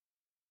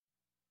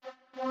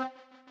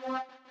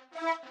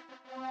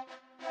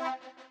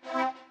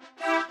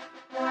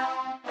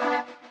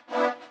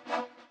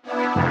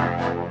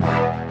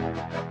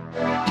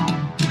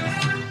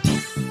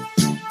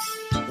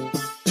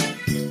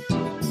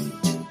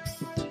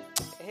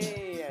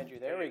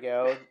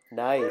go.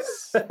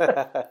 Nice.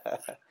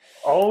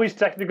 Always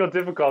technical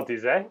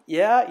difficulties, eh?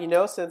 Yeah,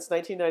 since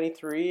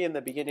 1993 and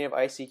the beginning of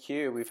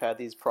ICQ, we've had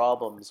these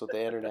problems with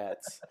the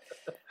internet.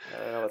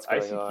 I don't know what's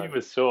going ICQ on.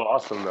 was so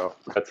awesome, though.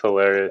 That's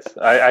hilarious.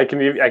 I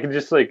can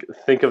just like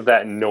think of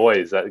that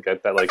noise, that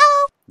like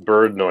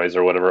bird noise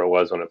or whatever it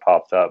was when it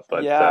popped up.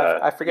 But Yeah,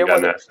 I you forget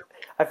got what that.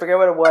 I forget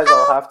what it was.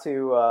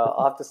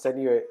 I'll have to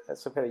send you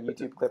some kind of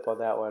YouTube clip on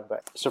that one.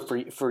 But so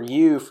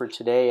for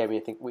today, I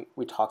mean, I think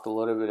we talked a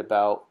little bit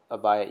about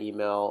via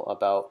email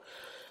about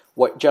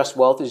what Just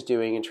Wealth is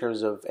doing in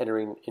terms of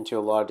entering into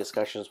a lot of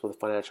discussions with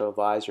financial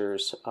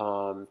advisors,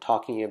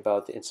 talking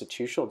about the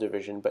institutional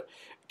division. But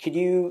could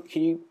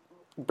you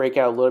break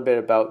out a little bit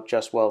about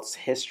Just Wealth's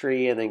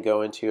history and then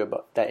go into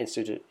about that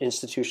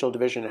institutional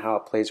division and how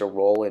it plays a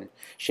role in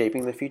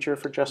shaping the future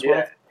for Just Yeah,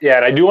 Wealth? yeah,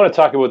 and I do want to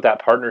talk about that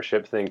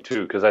partnership thing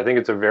too, because I think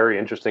it's a very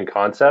interesting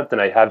concept,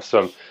 and I have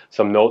some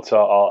notes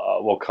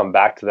we'll come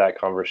back to that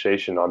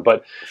conversation on.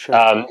 But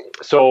Sure.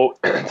 so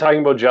talking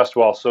about Just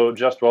Wealth, so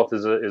Just Wealth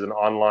is an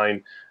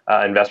online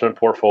investment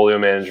portfolio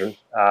manager,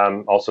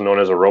 also known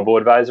as a robo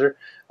advisor.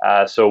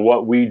 So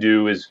what we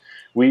do is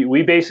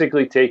we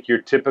basically take your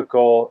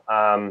typical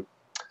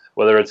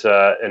whether it's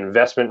an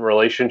investment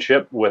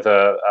relationship with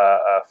a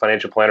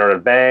financial planner at a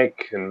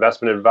bank,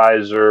 investment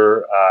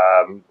advisor,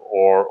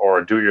 or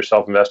a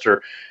do-it-yourself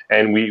investor,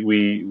 and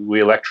we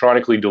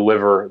electronically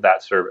deliver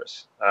that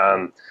service.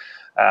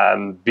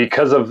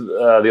 Because of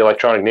the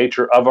electronic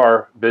nature of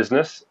our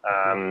business,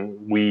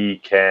 we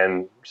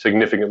can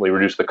significantly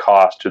reduce the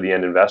cost to the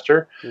end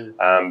investor,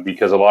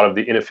 because a lot of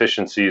the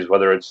inefficiencies,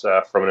 whether it's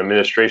from an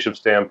administrative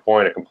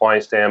standpoint, a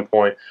compliance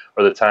standpoint,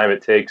 or the time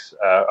it takes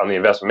on the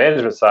investment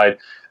management side,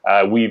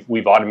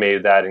 we've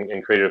automated that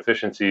and created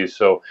efficiencies,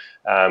 so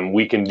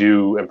we can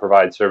do and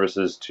provide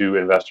services to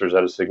investors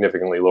at a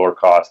significantly lower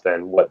cost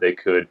than what they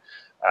could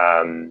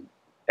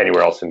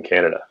anywhere else in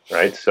Canada,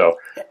 right? So,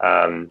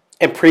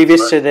 And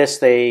previous to this,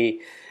 they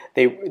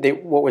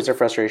what was their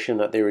frustration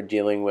that they were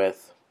dealing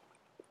with?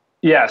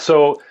 yeah.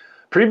 So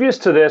previous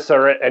to this,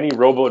 are any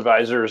robo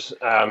advisors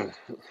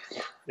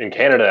in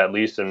Canada, at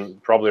least,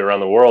 and probably around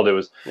the world, it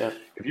was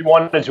if you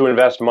wanted to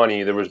invest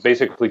money, there was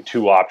basically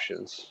two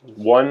options.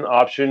 One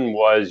option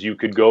was you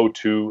could go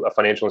to a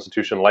financial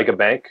institution like a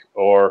bank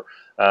or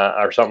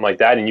something like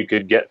that, and you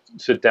could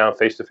sit down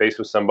face to face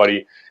with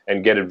somebody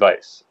and get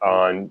advice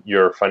on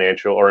your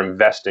financial or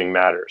investing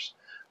matters.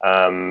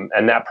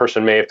 And that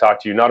person may have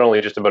talked to you not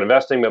only just about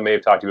investing, but may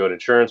have talked to you about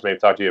insurance, may have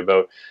talked to you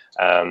about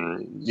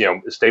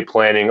estate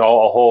planning, a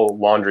whole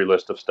laundry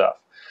list of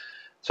stuff.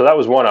 So that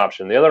was one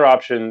option. The other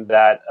option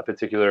that a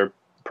particular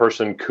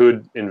person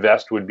could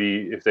invest would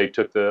be if they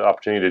took the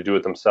opportunity to do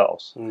it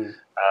themselves.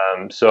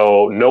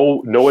 So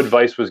no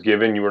advice was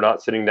given. You were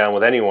not sitting down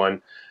with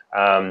anyone,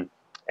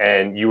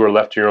 and you were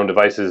left to your own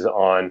devices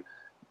on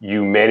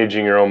you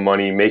managing your own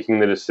money, making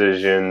the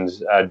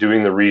decisions,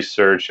 doing the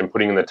research, and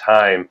putting in the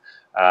time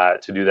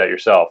to do that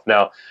yourself.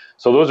 Now,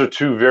 so those are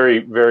two very,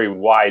 very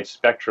wide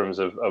spectrums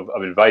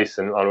of advice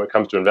and on when it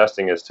comes to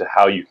investing as to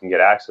how you can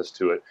get access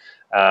to it.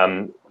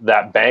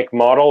 That bank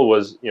model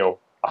was,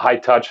 a high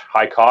touch,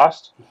 high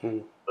cost.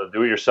 The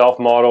do-it-yourself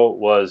model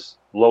was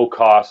low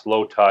cost,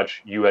 low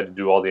touch. You had to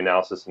do all the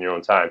analysis in your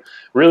own time.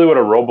 Really what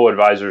a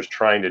robo-advisor is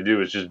trying to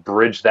do is just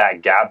bridge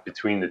that gap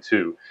between the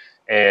two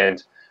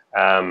and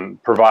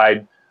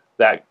provide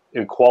that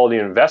in quality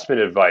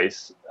investment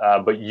advice,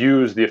 but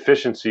use the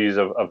efficiencies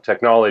of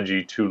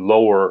technology to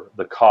lower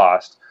the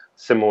cost,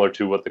 similar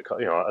to what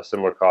a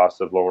similar cost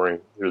of lowering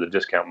through the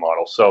discount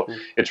model. So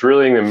it's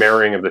really the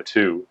marrying of the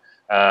two.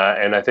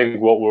 And I think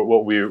what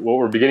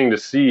we're beginning to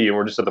see, and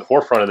we're just at the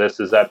forefront of this,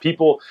 is that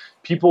people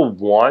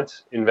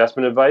want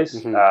investment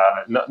advice,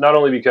 not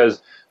only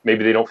because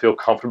maybe they don't feel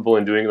comfortable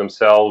in doing it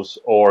themselves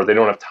or they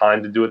don't have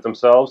time to do it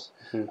themselves.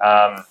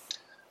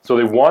 So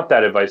they want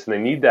that advice and they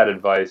need that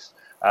advice,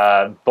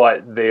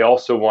 but they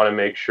also want to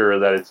make sure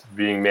that it's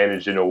being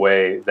managed in a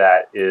way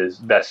that is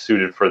best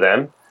suited for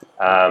them,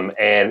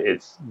 and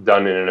it's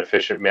done in an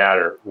efficient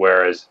manner.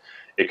 Whereas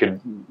they could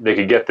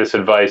get this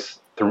advice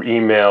through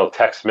email,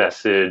 text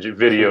message,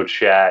 video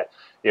chat,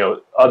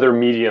 other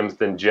mediums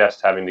than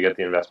just having to get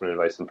the investment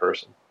advice in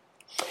person.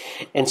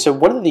 And so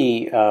one of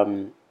the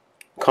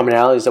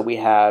commonalities that we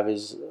have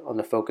is on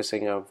the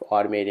focusing of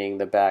automating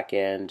the back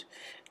end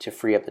to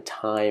free up the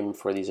time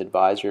for these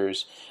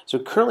advisors. So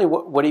currently,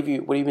 what have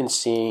you been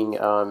seeing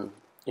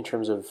in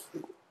terms of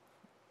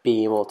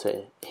being able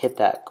to hit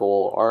that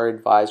goal? Are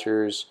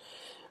advisors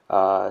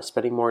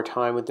spending more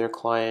time with their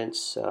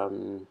clients?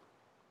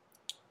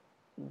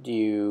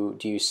 Do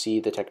you see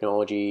the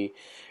technology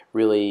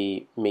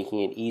really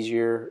making it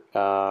easier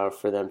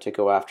for them to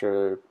go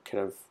after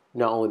kind of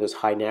not only those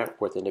high net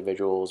worth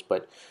individuals,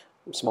 but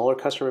smaller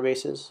customer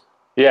bases?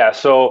 Yeah,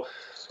 so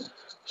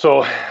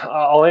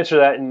I'll answer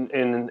that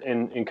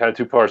in kind of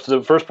two parts. So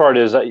the first part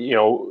is,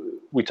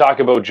 we talk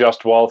about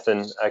Just Wealth,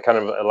 and I kind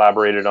of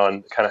elaborated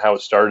on kind of how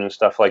it started and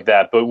stuff like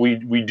that. But we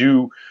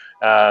do,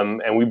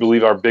 and we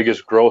believe our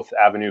biggest growth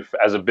avenue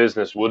as a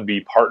business would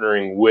be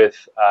partnering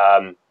with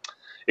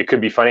it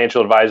could be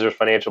financial advisors,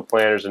 financial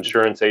planners,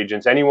 insurance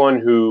agents, anyone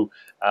who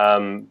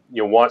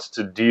wants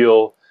to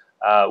deal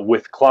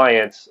with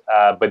clients,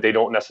 but they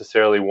don't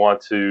necessarily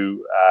want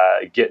to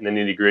get in the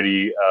nitty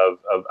gritty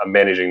of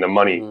managing the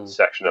money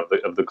section of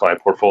the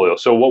client portfolio.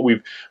 So what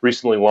we've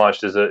recently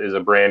launched is a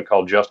brand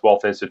called Just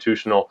Wealth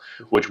Institutional,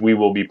 which we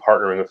will be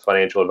partnering with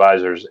financial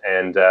advisors,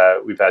 and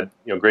we've had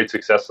great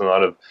success and a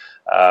lot of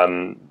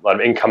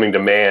incoming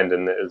demand,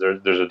 and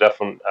there's a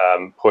definite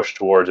push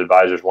towards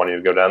advisors wanting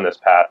to go down this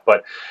path.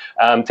 But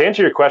to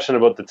answer your question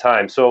about the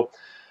time, so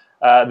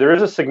there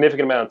is a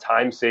significant amount of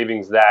time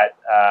savings that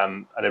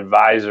an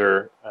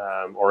advisor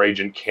or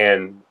agent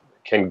can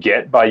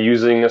get by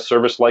using a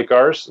service like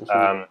ours,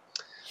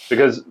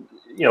 because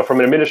from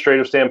an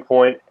administrative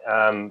standpoint,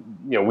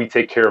 we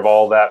take care of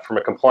all that. From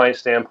a compliance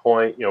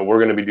standpoint,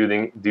 we're going to be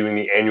doing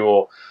the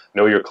annual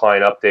Know Your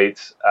Client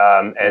updates,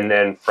 and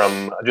then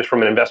from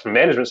an investment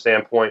management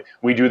standpoint,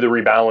 we do the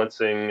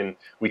rebalancing and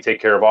we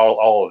take care of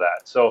all of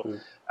that. So.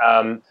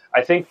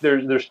 I think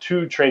there's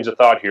two trains of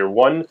thought here.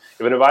 One,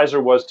 if an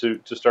advisor was to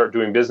start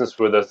doing business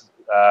with us,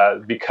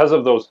 because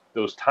of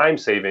those time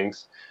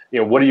savings,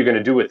 what are you going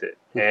to do with it?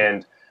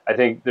 And I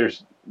think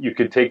you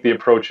could take the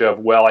approach of,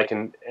 well, I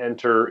can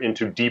enter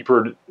into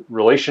deeper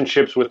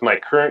relationships with my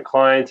current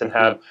clients and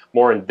have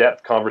more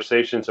in-depth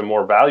conversations and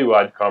more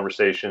value-added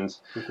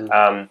conversations,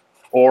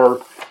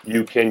 or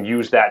you can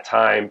use that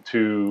time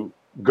to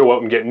go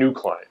out and get new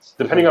clients.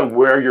 Depending on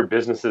where your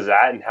business is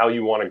at and how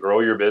you want to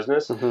grow your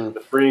business,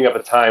 the freeing up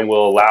of time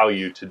will allow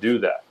you to do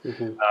that.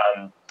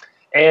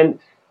 And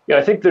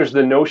I think there's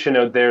the notion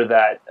out there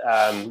that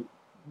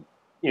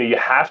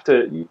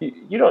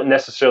you don't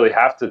necessarily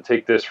have to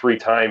take this free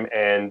time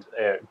and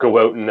go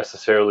out and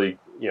necessarily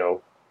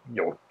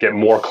get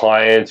more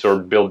clients or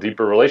build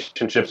deeper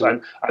relationships.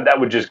 That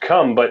would just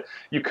come, but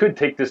you could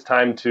take this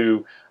time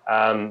to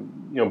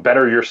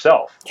better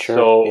yourself. Sure,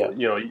 so,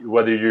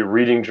 whether you're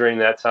reading during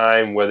that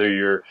time, whether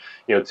you're,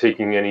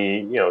 taking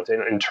any,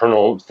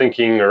 internal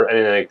thinking or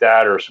anything like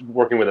that, or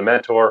working with a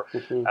mentor.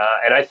 And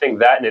I think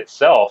that in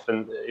itself,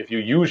 and if you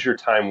use your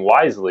time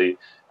wisely,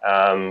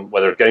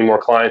 whether it's getting more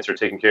clients or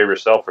taking care of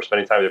yourself or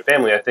spending time with your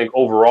family, I think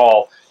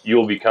overall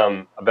you'll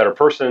become a better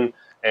person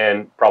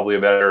and probably a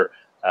better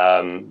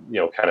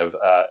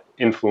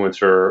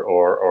influencer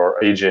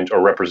or agent or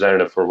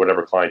representative for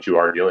whatever client you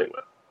are dealing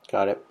with.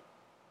 Got it.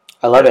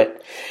 I love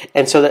it.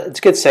 And so that's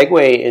a good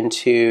segue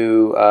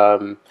into,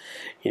 a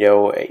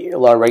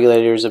lot of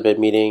regulators have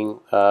been meeting,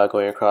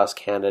 going across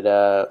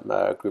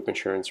Canada, group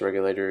insurance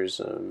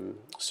regulators,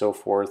 so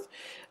forth.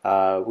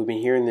 We've been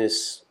hearing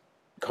this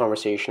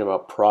conversation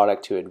about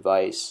product to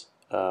advice,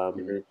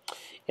 and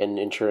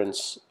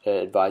insurance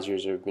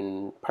advisors have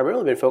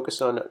primarily been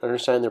focused on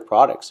understanding their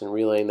products and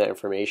relaying that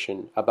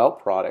information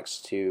about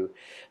products to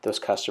those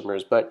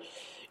customers. But,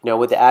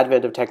 with the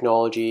advent of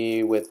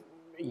technology, with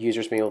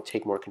users being able to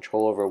take more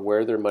control over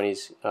where their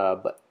money's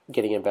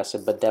getting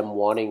invested, but them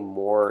wanting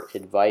more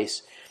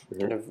advice,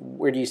 kind of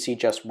where do you see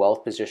Just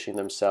Wealth positioning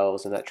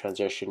themselves in that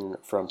transition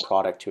from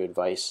product to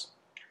advice?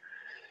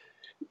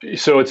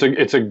 So it's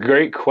a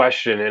great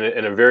question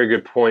and a very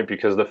good point,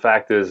 because the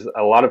fact is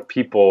a lot of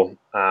people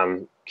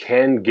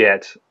can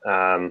get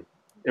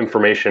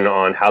information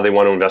on how they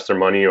want to invest their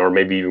money, or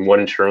maybe even what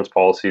insurance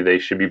policy they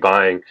should be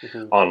buying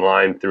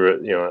online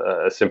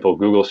through a simple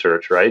Google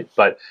search, right?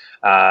 But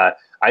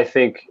I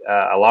think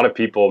a lot of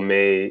people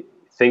may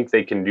think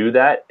they can do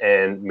that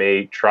and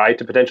may try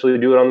to potentially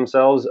do it on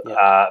themselves,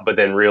 but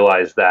then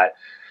realize that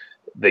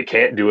they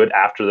can't do it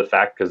after the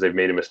fact because they've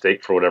made a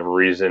mistake for whatever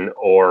reason,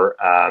 or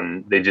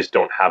they just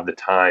don't have the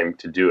time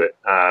to do it.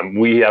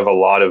 We have a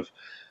lot of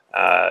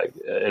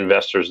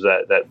investors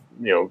that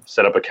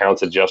set up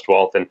accounts at Just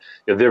Wealth, and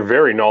they're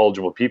very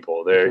knowledgeable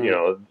people. They're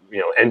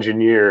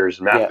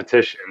engineers,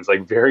 mathematicians,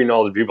 like very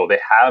knowledgeable people.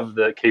 They have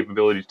the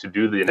capability to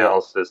do the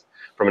analysis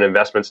from an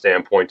investment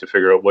standpoint to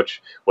figure out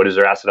what is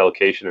their asset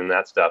allocation and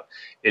that stuff.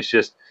 It's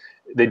just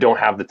they don't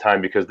have the time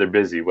because they're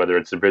busy, whether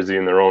it's they're busy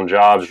in their own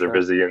jobs, they're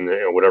busy in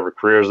whatever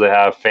careers they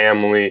have,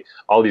 family,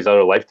 all these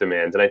other life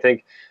demands. And I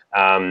think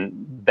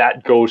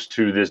that goes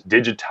to this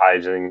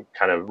digitizing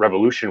kind of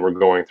revolution we're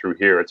going through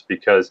here. It's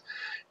because,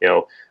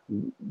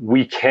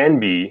 we can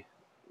be,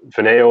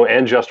 Finaeo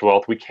and Just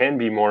Wealth, we can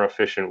be more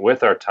efficient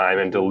with our time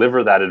and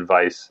deliver that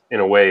advice in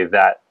a way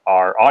that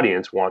our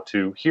audience want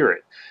to hear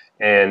it.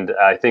 And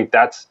I think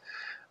the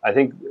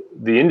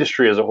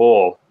industry as a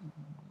whole,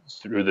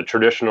 through the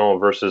traditional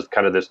versus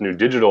kind of this new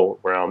digital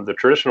realm, the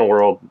traditional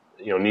world,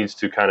 needs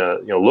to kind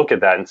of, look at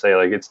that and say,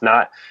 like, it's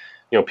not,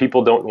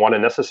 people don't want to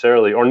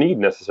necessarily or need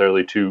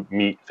necessarily to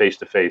meet face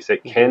to face.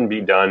 It can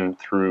be done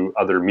through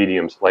other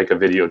mediums like a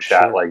video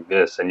chat like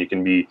this, and you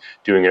can be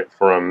doing it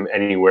from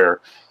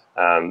anywhere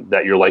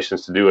that you're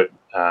licensed to do it,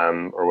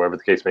 or whatever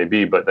the case may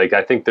be. But like,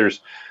 I think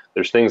there's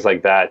things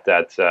like that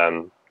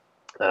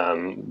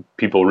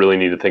people really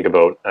need to think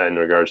about in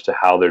regards to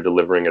how they're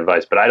delivering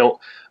advice. But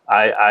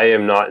I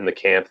am not in the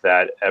camp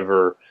that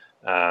ever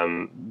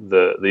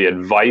the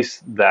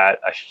advice that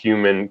a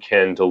human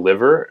can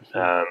deliver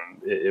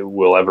it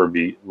will ever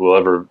be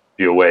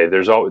you away.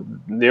 The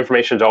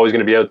information is always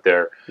going to be out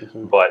there,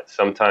 but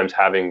sometimes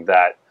having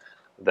that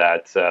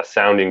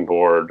sounding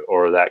board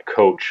or that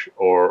coach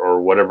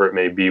or whatever it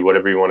may be,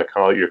 whatever you want to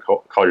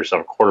call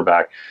yourself a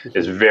quarterback,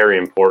 is very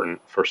important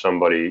for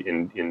somebody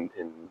in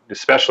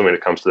especially when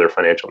it comes to their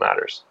financial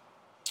matters.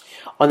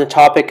 On the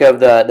topic of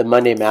the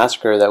Monday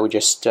Massacre that we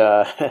just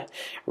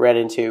read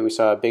into, we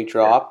saw a big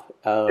drop.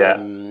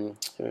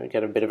 We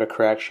got a bit of a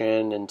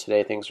correction, and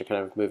today things are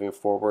kind of moving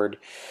forward.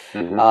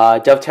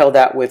 Dovetail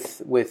that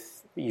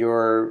with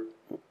your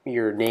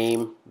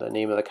name, the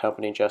name of the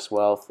company, Just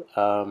Wealth.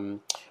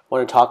 Want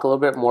to talk a little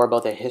bit more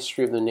about the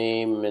history of the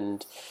name,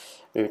 and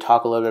maybe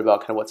talk a little bit about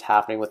kind of what's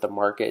happening with the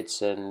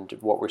markets and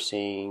what we're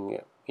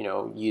seeing.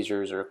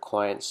 Users or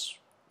clients,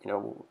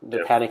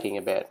 they're panicking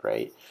a bit,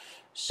 right?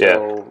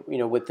 So,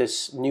 with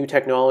this new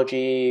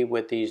technology,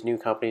 with these new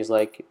companies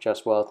like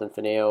Just Wealth and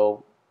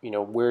Finaeo,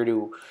 where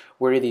do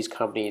these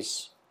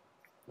companies,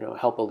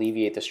 help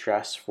alleviate the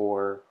stress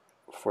for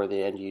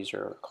the end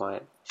user or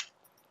client?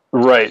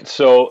 Right.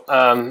 So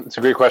it's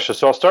a great question.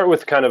 So I'll start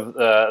with kind of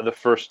the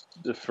first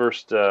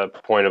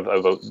point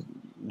about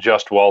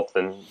Just Wealth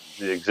and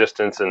the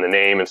existence and the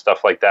name and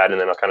stuff like that,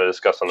 and then I'll kind of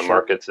discuss on the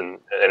markets and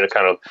they'll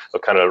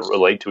kind of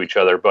relate to each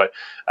other. But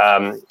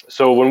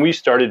so when we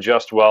started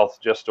Just Wealth,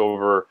 just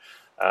over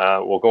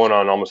going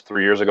on almost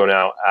 3 years ago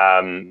now,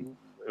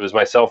 it was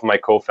myself and my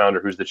co-founder,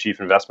 who's the chief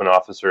investment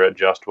officer at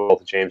Just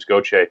Wealth, James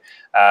Gauthier.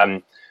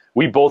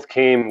 We both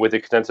came with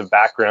extensive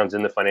backgrounds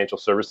in the financial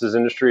services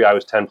industry. I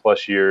was 10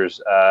 plus years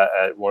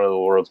at one of the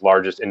world's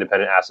largest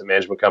independent asset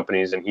management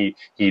companies, and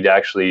he'd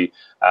actually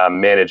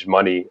managed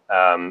money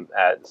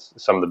at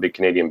some of the big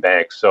Canadian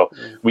banks. So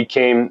we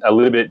came a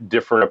little bit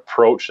different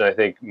approach than I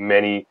think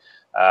many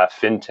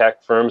fintech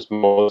firms.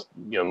 Most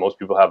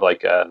people have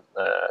like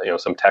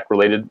some tech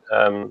related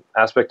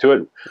aspect to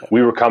it.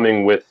 We were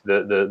coming with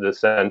the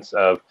sense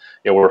of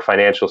we're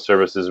financial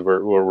services.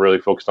 We're really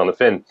focused on the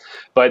fin.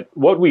 But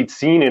what we'd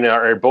seen in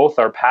both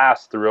our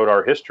past throughout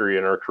our history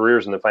and our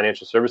careers in the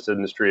financial services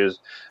industry is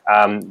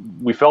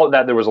we felt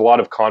that there was a lot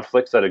of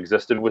conflicts that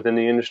existed within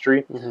the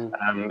industry,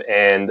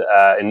 and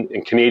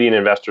Canadian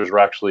investors were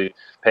actually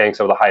paying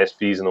some of the highest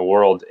fees in the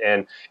world.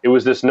 And it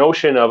was this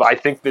notion of, I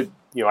think that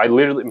I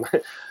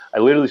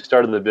literally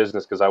started the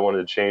business because I wanted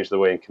to change the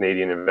way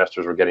Canadian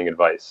investors were getting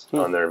advice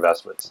on their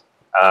investments.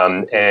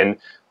 And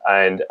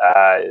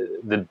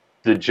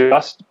the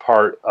just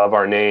part of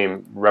our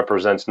name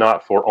represents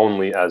not for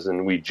only as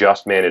in we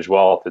just manage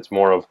wealth. It's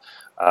more of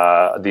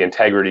the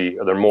integrity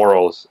or their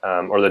morals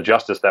or the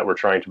justice that we're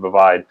trying to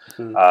provide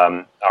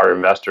our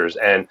investors.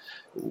 And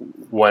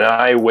when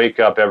I wake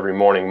up every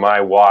morning,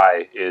 my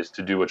why is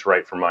to do what's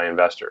right for my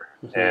investor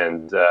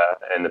and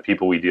the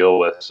people we deal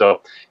with.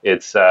 So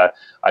it's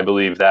I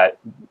believe that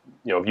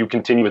if you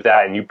continue with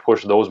that and you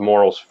push those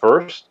morals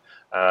first,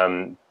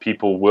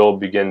 people will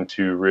begin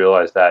to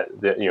realize that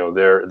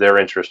their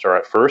interests are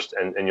at first,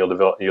 and you'll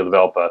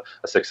develop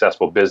a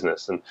successful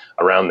business and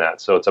around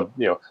that. So it's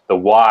the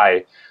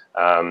why.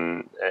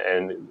 And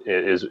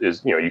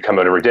is you come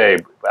out every day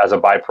as a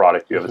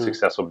byproduct. You have a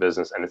successful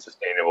business, and it's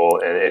sustainable,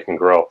 and it can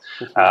grow.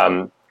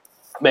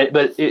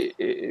 But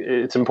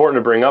it's important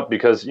to bring up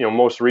because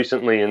most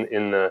recently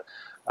in the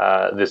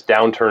this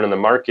downturn in the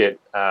market,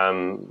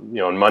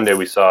 on Monday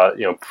we saw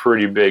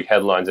pretty big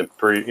headlines and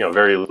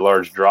very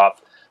large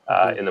drop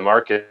in the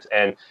market.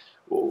 And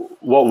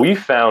what we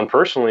found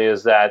personally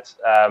is that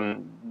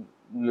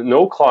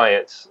no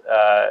clients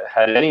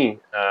had any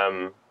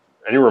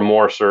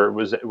remorse or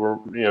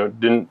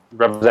didn't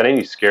represent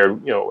any scare,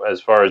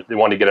 as far as they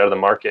wanted to get out of the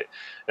market.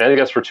 And I think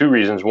that's for two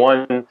reasons.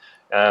 One,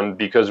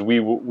 because we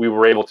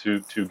were able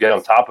to get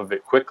on top of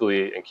it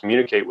quickly and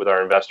communicate with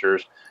our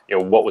investors,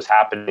 what was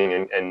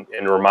happening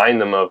and remind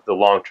them of the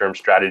long-term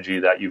strategy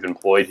that you've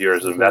employed here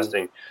as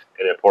investing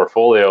in a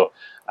portfolio.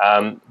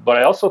 But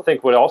I also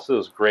think what also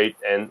is great,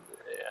 and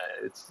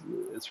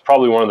it's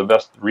probably one of the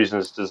best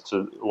reasons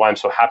to why I'm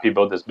so happy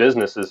about this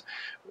business is,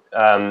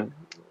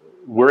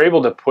 we're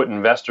able to put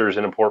investors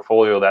in a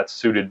portfolio that's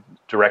suited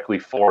directly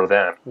for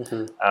them.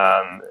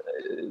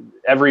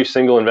 Every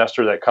single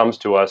investor that comes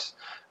to us,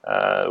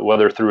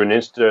 whether through an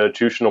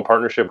institutional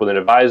partnership with an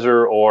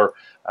advisor or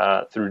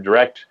through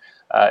direct,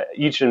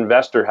 each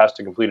investor has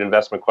to complete an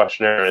investment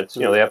questionnaire. It's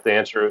they have to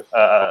answer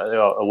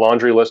a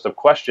laundry list of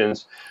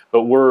questions,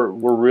 but we're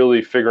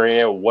really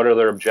figuring out what are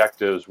their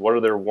objectives, what are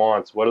their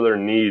wants, what are their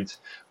needs,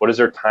 what is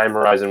their time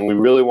horizon. We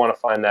really want to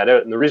find that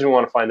out, and the reason we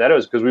want to find that out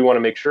is because we want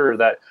to make sure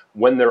that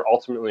when they're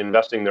ultimately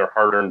investing their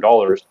hard-earned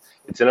dollars,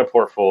 it's in a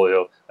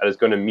portfolio that is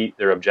going to meet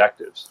their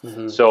objectives.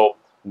 So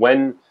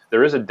when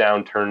there is a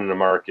downturn in the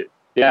market,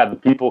 the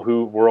people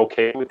who were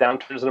okay with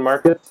downturns in the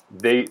market,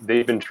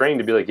 they've been trained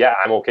to be like,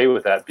 I'm okay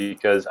with that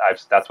because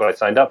that's what I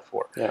signed up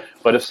for.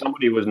 But if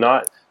somebody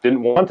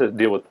didn't want to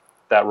deal with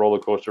that roller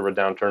coaster of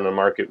a downturn in the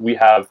market, we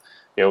have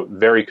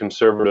very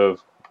conservative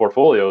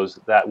portfolios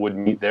that would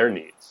meet their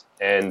needs.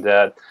 And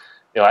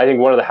I think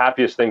one of the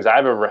happiest things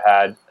I've ever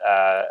had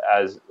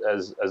as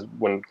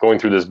when going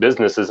through this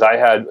business is I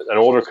had an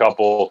older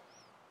couple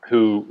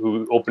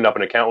who opened up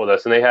an account with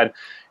us, and they had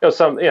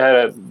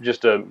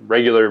just a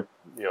regular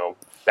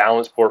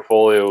balanced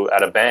portfolio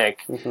at a bank.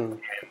 Mm-hmm.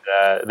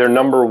 Their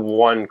number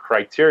one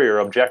criteria or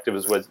objective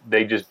was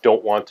they just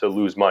don't want to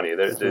lose money.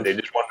 They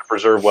just want to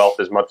preserve wealth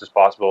as much as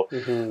possible.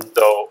 Mm-hmm.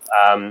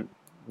 So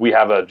we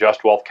have a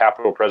Just Wealth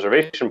capital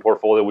preservation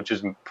portfolio, which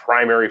is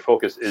primary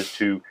focus is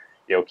to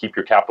keep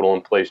your capital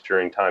in place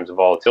during times of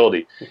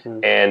volatility.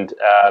 Mm-hmm. And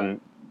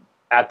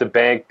at the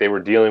bank, they were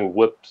dealing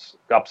with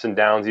ups and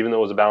downs, even though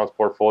it was a balanced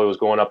portfolio, it was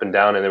going up and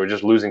down, and they were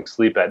just losing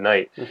sleep at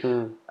night.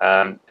 Mm-hmm.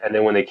 And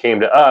then when they came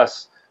to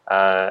us,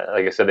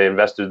 like I said, they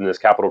invested in this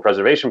capital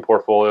preservation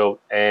portfolio,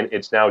 and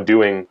it's now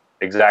doing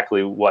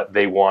exactly what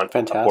they want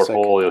Fantastic. a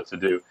portfolio to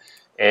do.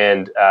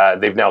 And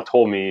they've now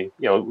told me,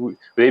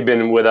 they've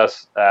been with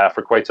us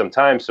for quite some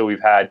time. So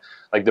we've had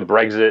like the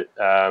Brexit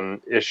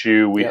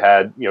issue. We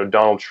had,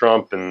 Donald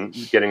Trump and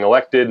getting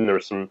elected, and there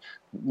was some,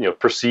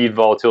 perceived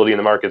volatility in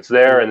the markets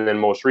there. And then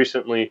most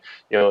recently,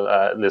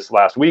 this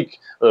last week,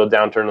 a little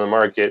downturn in the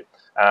market.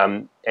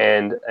 And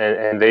that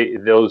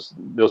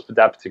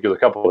particular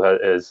couple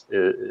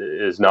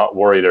is not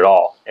worried at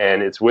all.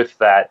 And it's with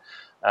that,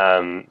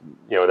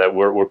 that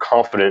we're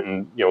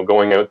confident in,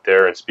 going out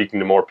there and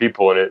speaking to more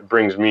people. And it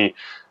brings me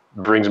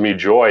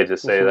joy to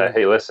say that,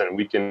 hey, listen,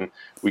 we can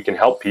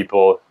help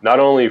people.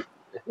 Not only,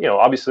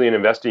 obviously in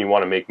investing, you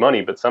want to make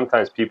money, but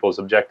sometimes people's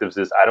objectives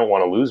is, I don't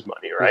want to lose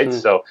money. Right. Mm-hmm.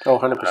 So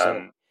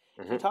 100%.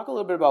 Can you talk a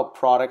little bit about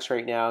products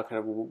right now, kind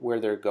of where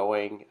they're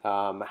going?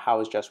 How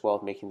is Just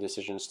Wealth making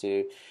decisions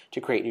to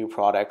create new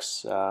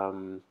products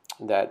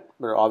that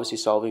are obviously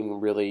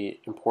solving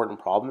really important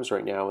problems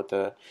right now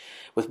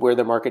with where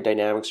the market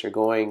dynamics are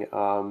going?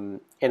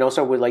 And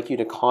also, would like you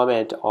to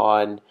comment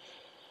on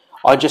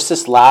just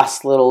this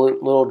last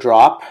little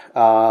drop.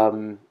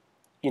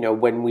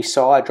 When we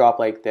saw a drop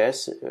like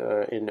this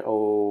in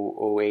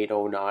 08,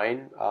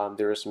 09,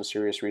 there were some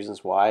serious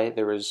reasons why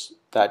there was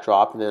that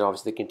drop, and then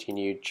obviously the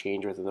continued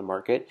change within the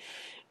market.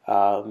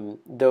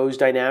 Those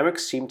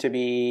dynamics seem to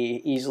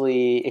be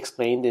easily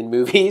explained in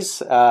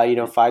movies,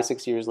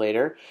 5-6 years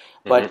later.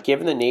 But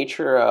given the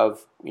nature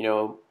of,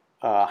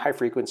 high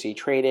frequency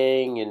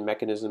trading and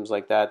mechanisms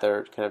like that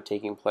are kind of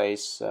taking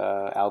place,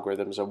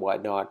 algorithms and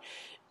whatnot,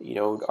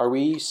 are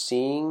we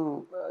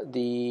seeing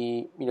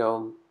the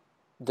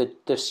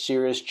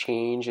serious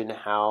change in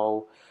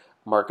how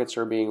markets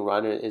are being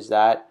run? Is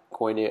that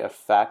going to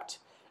affect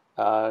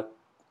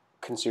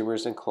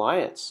consumers and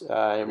clients?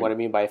 And what I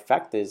mean by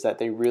affect is that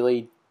they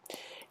really,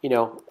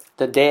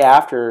 the day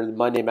after the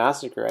Monday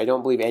Massacre, I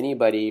don't believe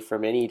anybody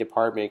from any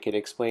department could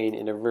explain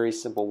in a very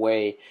simple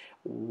way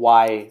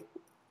why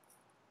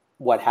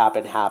what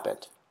happened,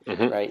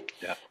 right?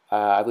 Yeah.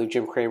 I believe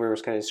Jim Cramer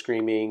was kind of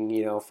screaming,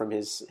 from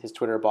his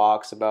Twitter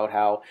box about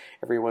how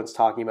everyone's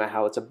talking about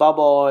how it's a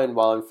bubble, and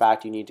while in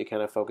fact you need to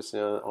kind of focus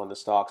on the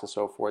stocks and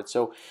so forth.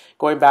 So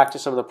going back to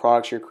some of the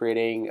products you're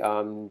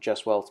creating,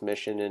 Just Wealth's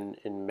mission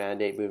and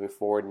mandate moving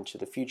forward into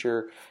the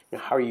future,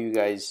 how are you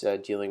guys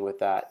dealing with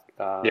that?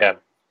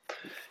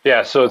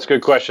 Yeah. So it's a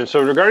good question.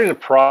 So regarding the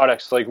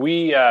products, like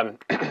we have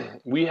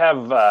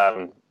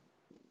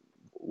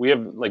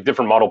like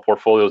different model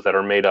portfolios that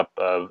are made up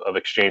of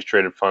exchange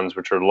traded funds,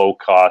 which are low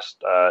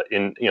cost.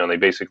 They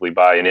basically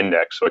buy an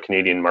index, so a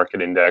Canadian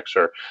market index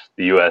or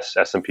the U.S.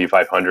 S&P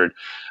 500.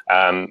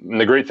 And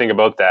the great thing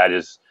about that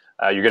is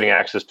you're getting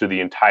access to the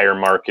entire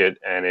market,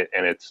 and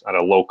it's at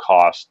a low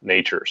cost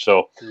nature.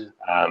 So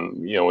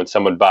when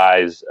someone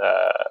buys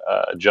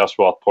a Just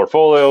Wealth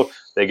portfolio,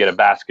 they get a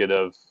basket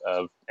of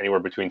anywhere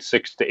between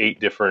 6 to 8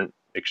 different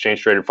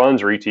exchange traded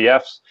funds or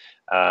ETFs,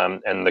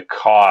 and the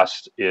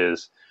cost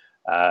is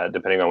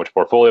depending on which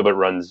portfolio, but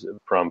runs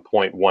from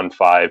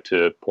 0.15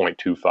 to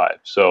 0.25.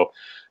 So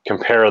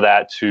compare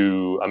that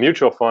to a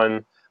mutual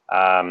fund,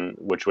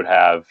 which would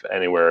have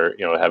anywhere,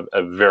 have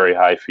a very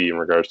high fee in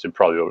regards to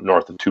probably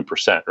north of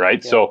 2%,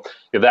 right? Yeah. So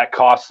that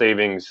cost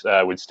savings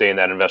would stay in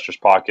that investor's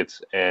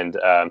pockets, and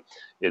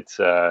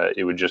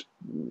it would just,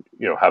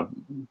 have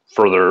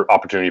further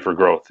opportunity for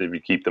growth if you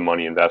keep the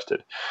money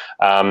invested.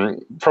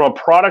 From a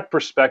product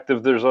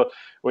perspective,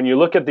 when you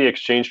look at the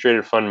exchange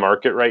traded fund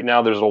market right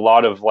now, there's a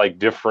lot of like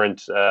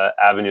different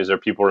avenues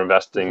that people are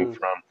investing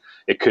from.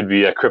 It could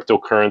be a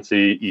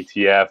cryptocurrency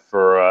ETF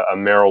or a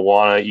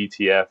marijuana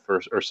ETF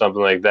or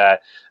something like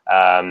that.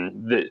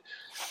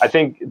 I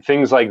think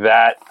things like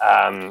that,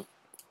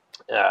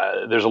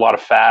 there's a lot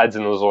of fads,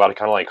 and there's a lot of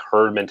kind of like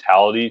herd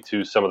mentality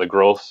to some of the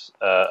growths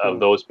of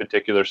those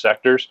particular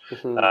sectors.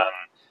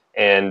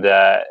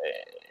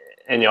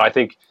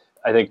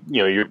 I think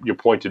your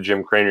point to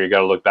Jim Cramer, you got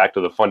to look back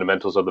to the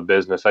fundamentals of the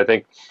business. I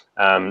think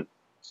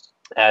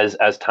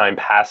as time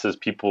passes,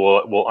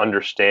 people will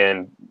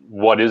understand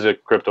what is a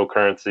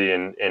cryptocurrency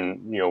and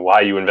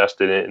why you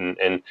invest in it,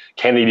 and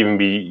can it even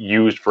be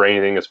used for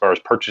anything as far as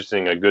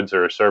purchasing a goods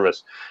or a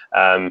service.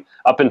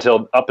 Up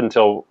until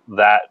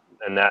that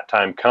and that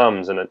time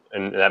comes, and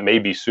that may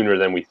be sooner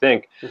than we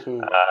think.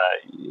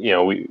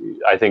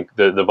 I think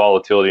the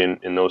volatility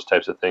in those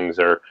types of things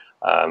are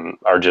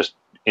just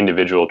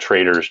individual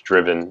traders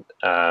driven,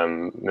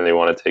 and they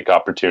want to take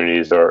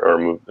opportunities or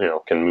move,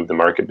 can move the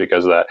market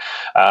because of that.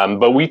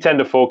 But we tend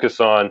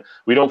to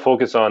we don't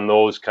focus on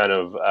those kind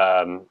of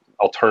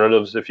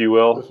alternatives, if you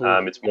will.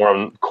 It's more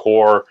on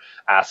core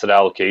asset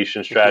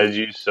allocation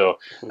strategies. So,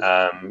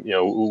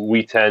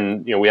 we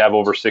have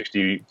over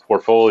 60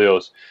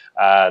 portfolios.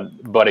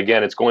 But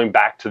again, it's going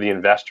back to the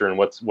investor and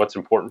what's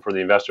important for the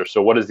investor.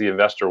 So what does the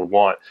investor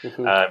want? If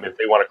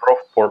they want a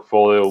growth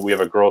portfolio, we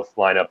have a growth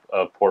lineup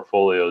of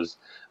portfolios.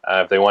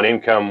 If they want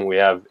income, we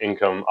have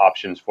income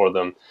options for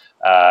them.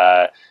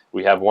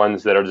 We have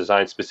ones that are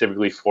designed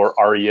specifically for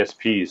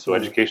RESPs, so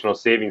educational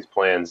savings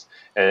plans,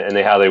 and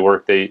how they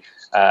work.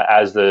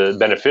 As the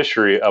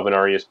beneficiary of an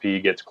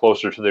RESP gets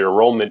closer to their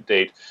enrollment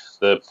date,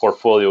 the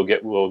portfolio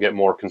will get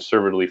more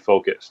conservatively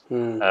focused,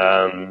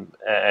 and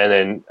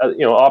then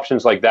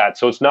options like that.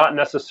 So it's not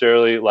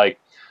necessarily like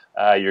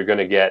you're going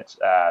to get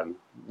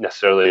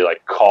necessarily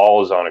like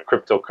calls on a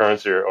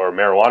cryptocurrency or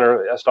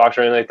marijuana stocks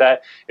or anything like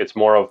that. It's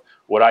more of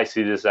what I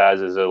see this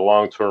as is a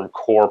long-term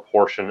core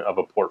portion of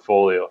a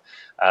portfolio,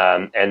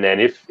 and then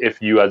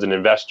if you as an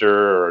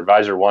investor or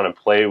advisor want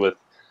to play with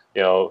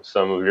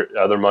some of your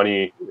other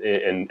money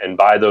and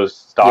buy those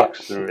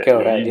stocks, you go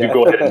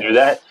ahead and do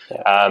that.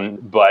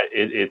 But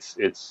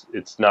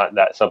it's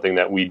not something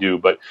that we do.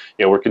 But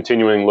we're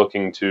continuing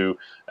looking to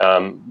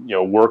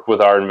work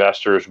with our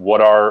investors.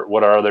 What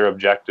are their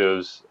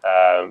objectives?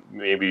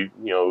 Maybe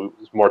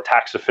more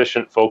tax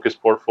efficient focused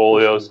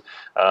portfolios.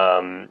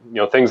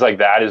 Things like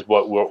that is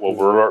what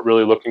we're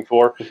really looking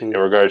for in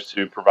regards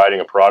to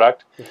providing a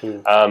product.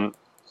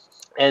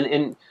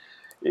 And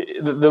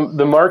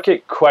the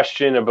market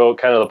question about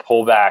kind of the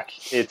pullback,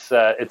 it's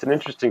an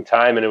interesting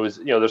time, and it was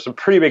there's some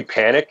pretty big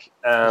panic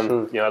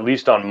at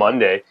least on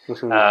Monday,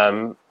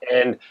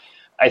 and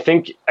I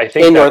think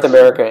in North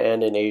America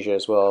and in Asia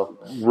as well,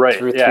 right?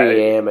 Through 3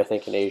 a.m. I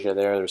think in Asia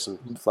there's some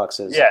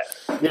fluxes.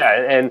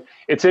 And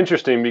it's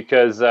interesting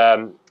because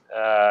there's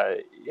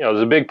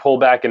a big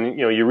pullback, and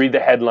you read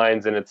the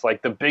headlines and it's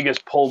like the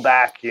biggest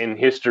pullback in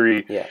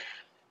history,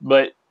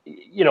 but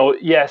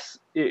yes,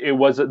 it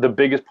was the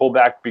biggest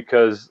pullback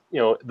because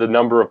the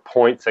number of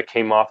points that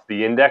came off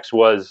the index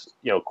was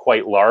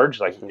quite large.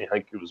 Like I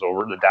think it was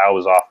the Dow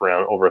was off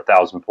around over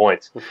 1,000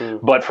 points.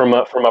 But from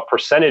a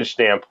percentage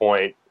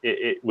standpoint,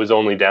 it was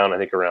only down I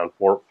think around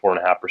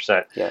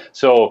 4.5%.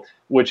 So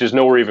which is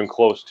nowhere even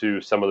close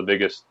to some of the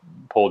biggest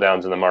pull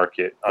downs in the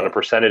market on a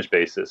percentage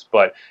basis.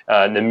 But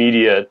the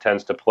media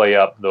tends to play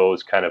up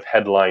those kind of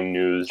headline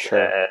news,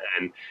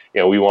 and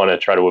we want to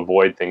try to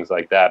avoid things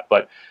like that.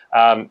 But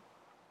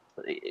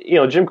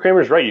Jim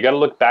Cramer's right. You got to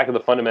look back at the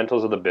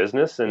fundamentals of the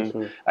business,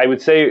 and I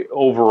would say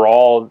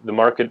overall the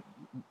market,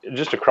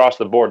 just across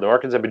the board, the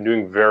markets have been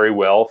doing very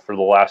well for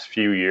the last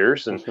few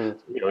years. And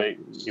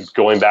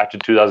going back to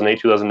 2008,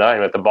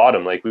 2009 at the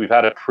bottom, like we've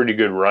had a pretty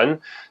good run.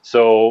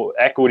 So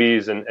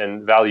equities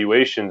and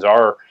valuations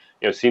are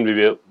seem to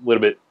be a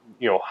little bit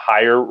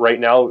higher right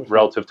now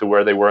relative to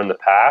where they were in the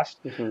past.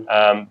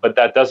 But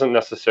that doesn't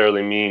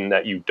necessarily mean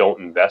that you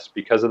don't invest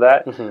because of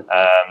that.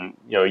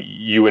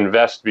 You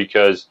invest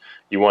because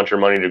you want your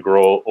money to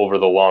grow over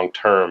the long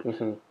term,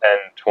 10,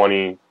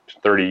 20,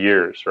 30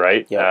 years,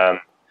 right?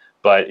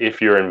 But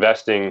if you're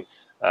investing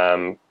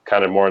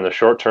kind of more in the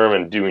short term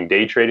and doing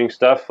day trading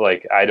stuff,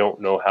 like I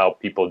don't know how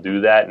people do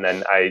that. And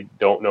then I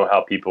don't know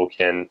how people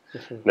can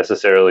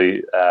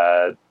necessarily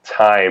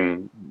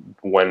time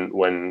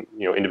when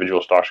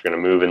individual stocks are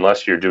going to move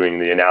unless you're doing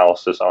the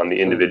analysis on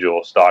the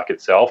individual stock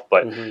itself.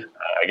 But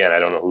again, I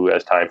don't know who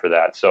has time for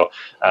that. So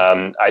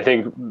I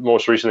think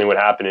most recently what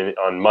happened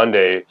on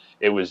Monday,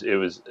 it was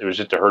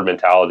just a herd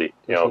mentality.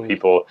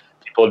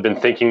 People had been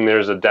thinking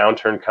there's a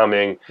downturn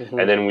coming,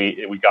 and then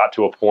we got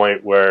to a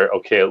point where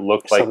it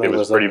looked like it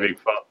was pretty big.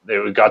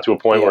 It got to a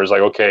point where it's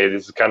like, okay,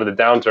 this is kind of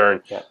the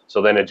downturn.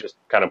 So then it just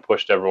kind of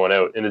pushed everyone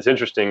out. And it's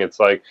interesting. It's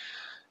like,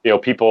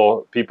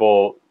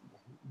 people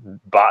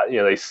buy,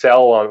 they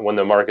sell on when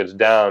the market's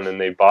down and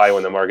they buy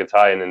when the market's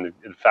high. And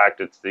in fact,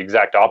 it's the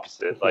exact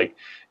opposite. Like,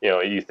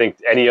 you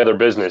think any other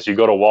business, you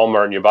go to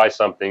Walmart and you buy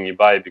something, you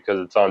buy it because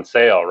it's on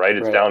sale, right?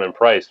 It's down in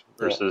price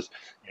versus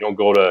you don't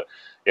go to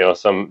go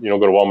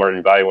to Walmart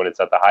and buy when it's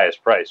at the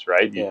highest price,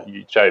 right?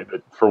 You try,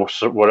 but for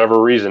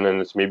whatever reason,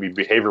 and it's maybe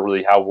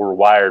behaviorally how we're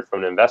wired from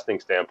an investing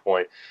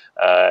standpoint,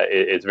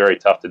 it's very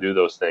tough to do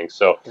those things.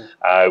 So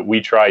we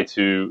try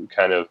to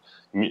kind of,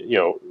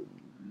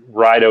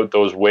 ride out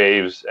those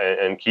waves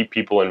and keep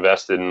people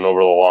invested in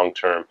over the long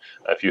term.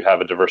 If you have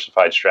a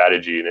diversified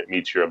strategy and it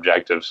meets your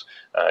objectives,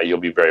 you'll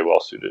be very well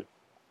suited.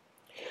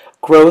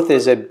 Growth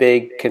is a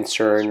big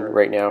concern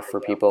right now for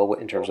people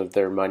in terms of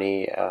their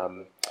money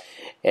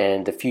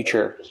and the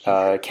future.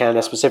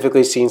 Canada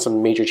specifically is seeing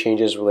some major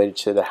changes related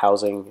to the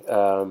housing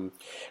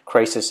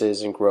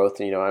crises and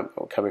growth. I'm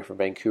coming from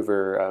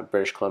Vancouver,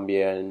 British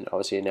Columbia, and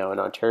obviously now in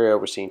Ontario,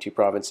 we're seeing two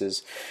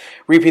provinces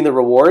reaping the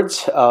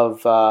rewards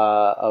of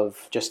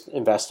just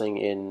investing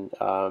in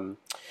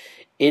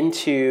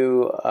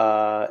into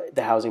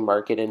the housing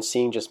market and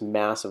seeing just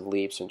massive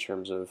leaps in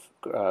terms of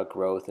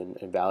growth and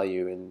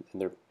value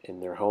in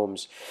their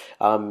homes.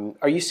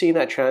 Are you seeing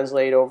that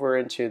translate over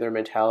into their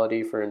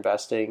mentality for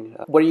investing?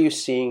 What are you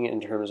seeing in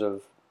terms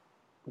of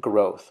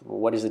growth?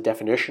 What is the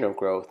definition of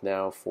growth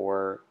now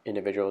for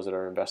individuals that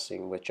are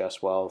investing with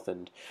Just Wealth,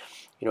 and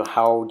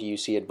how do you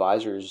see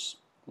advisors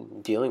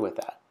dealing with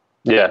that?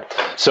 Yeah,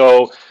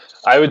 so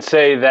I would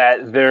say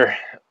that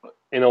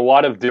in a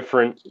lot of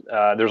different,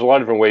 there's a lot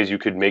of different ways you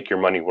could make your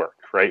money work,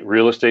 right?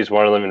 Real estate is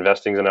one of them,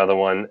 investing is another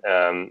one,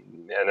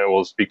 and I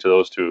will speak to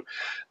those two.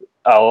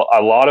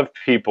 A lot of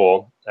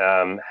people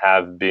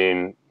have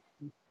been,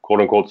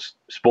 quote unquote,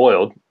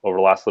 spoiled over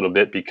the last little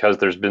bit because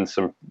there's been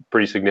some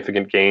pretty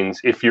significant gains.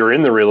 If you're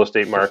in the real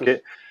estate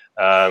market,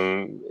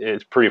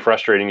 it's pretty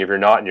frustrating if you're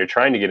not and you're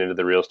trying to get into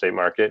the real estate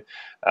market,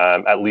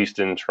 at least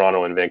in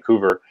Toronto and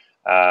Vancouver.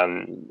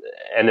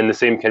 And then the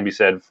same can be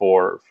said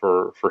for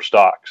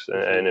stocks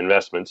and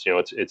investments.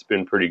 It's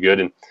been pretty good.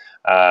 And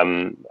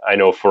I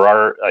know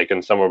for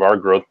in some of our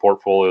growth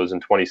portfolios in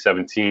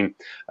 2017,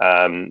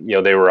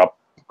 they were up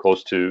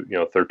close to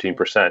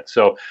 13%.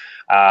 So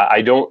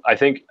I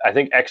think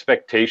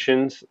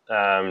expectations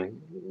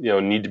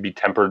need to be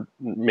tempered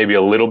maybe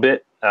a little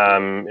bit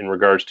in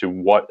regards to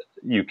what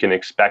you can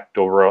expect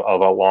over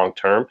a long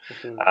term.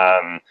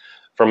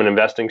 From an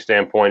investing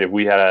standpoint, if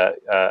we had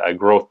a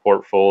growth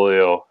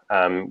portfolio,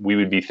 we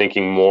would be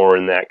thinking more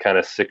in that kind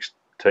of 6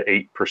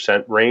 to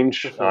 8%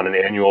 range on an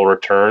annual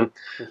return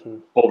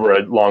over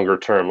a longer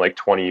term, like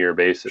 20-year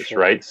basis,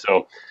 right?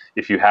 So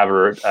if you have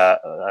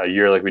a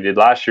year like we did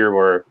last year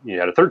where you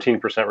had a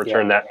 13%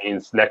 return, that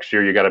means next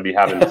year you got to be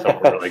having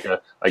somewhere like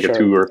a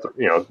 2 or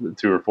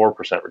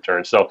 4%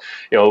 return. So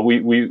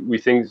we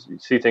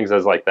see things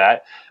as like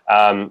that.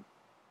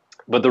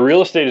 But the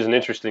real estate is an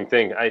interesting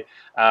thing.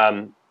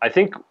 I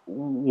think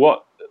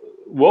what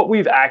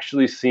we've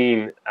actually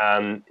seen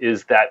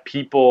is that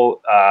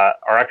people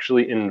are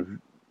actually and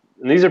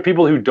these are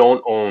people who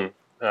don't own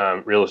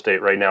real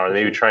estate right now and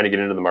maybe trying to get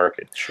into the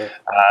market. Sure.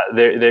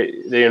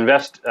 They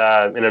invest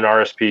in an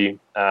RSP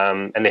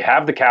and they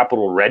have the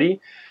capital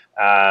ready,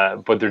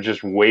 but they're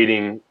just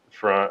waiting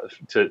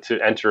to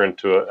enter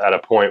into at a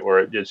point where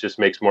it just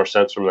makes more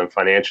sense for them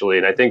financially.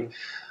 And I think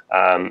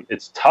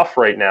it's tough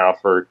right now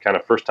for kind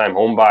of first-time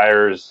home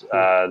buyers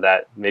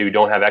that maybe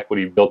don't have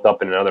equity built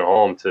up in another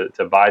home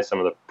to buy some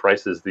of the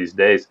prices these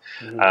days.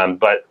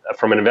 But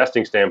from an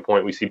investing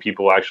standpoint, we see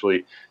people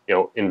actually,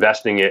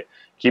 investing it,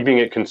 keeping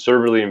it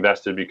conservatively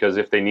invested, because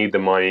if they need the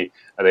money,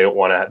 they don't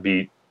want to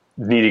be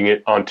needing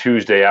it on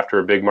Tuesday after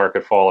a big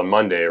market fall on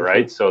Monday,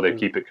 right? So they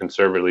keep it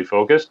conservatively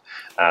focused,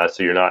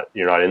 so you're not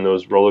in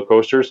those roller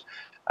coasters.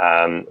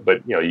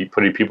 But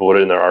people put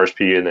it in their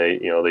RSP and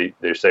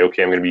they say,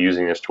 okay, I'm going to be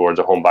using this towards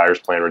a home buyer's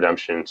plan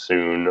redemption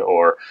soon,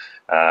 or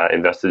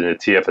invested in a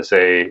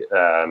TFSA,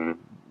 and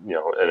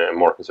a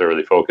more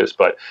conservatively focused.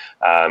 But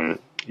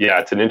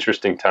it's an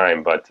interesting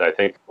time. But I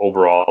think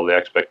overall the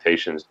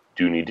expectations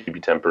do need to be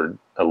tempered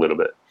a little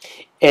bit.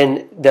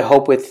 And the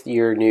hope with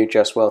your new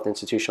Just Wealth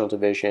institutional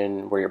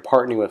division, where you're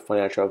partnering with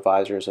financial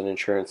advisors and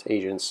insurance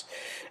agents,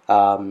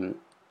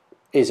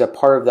 is a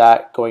part of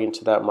that going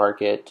into that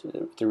market,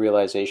 the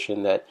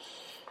realization that,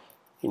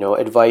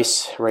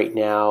 advice right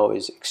now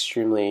is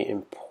extremely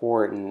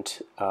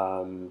important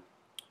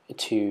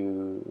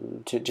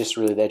to just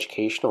really the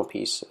educational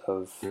piece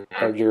of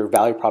your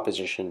value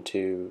proposition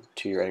to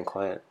your end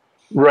client.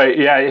 Right.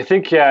 Yeah. I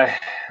think,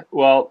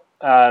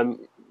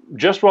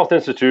 Just Wealth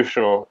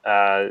Institutional,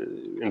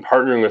 in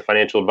partnering with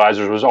financial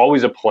advisors, was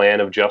always a plan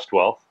of Just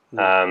Wealth.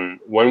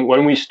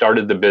 When we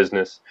started the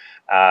business,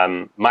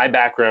 my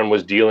background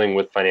was dealing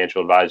with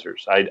financial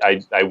advisors.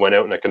 I went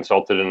out and I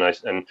consulted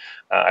and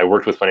I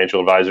worked with financial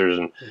advisors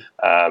and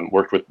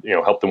worked with,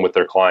 helped them with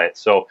their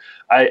clients. So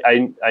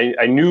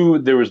I knew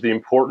there was the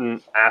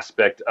important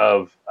aspect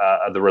of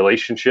the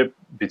relationship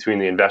between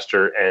the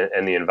investor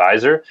and the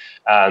advisor.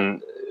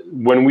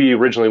 When we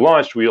originally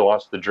launched, we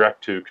launched the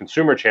direct to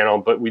consumer channel,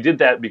 but we did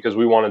that because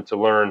we wanted to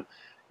learn,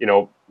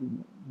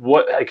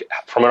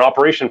 from an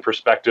operation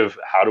perspective,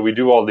 how do we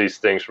do all these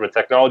things? From a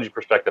technology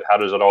perspective, how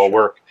does it all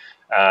work?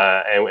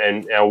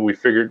 And we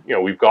figured,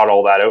 we've got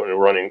all that out and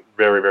we're running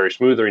very, very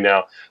smoothly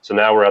now. So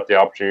now we're at the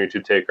opportunity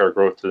to take our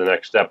growth to the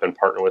next step and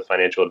partner with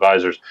financial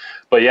advisors.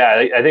 But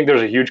yeah, I think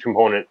there's a huge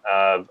component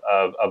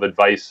of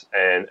advice,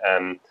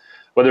 and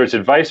whether it's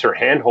advice or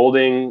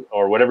hand-holding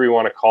or whatever you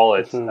want to call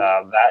it,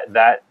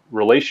 that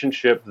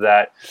relationship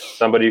that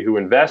somebody who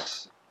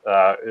invests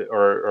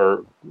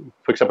or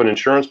picks up an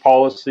insurance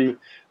policy,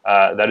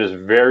 that is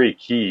very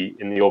key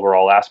in the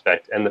overall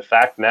aspect. And the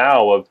fact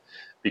now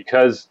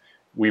because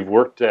we've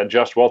worked at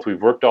Just Wealth,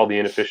 we've worked all the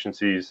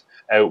inefficiencies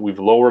out, we've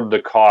lowered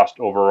the cost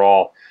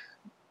overall,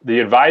 the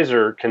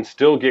advisor can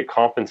still get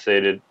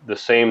compensated the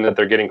same that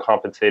they're getting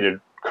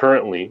compensated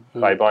currently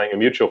by buying a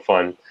mutual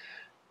fund.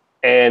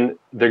 And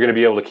they're going to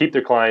be able to keep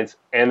their clients,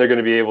 and they're going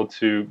to be able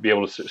to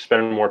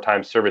spend more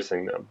time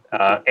servicing them,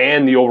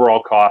 and the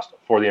overall cost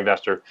for the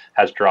investor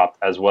has dropped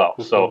as well.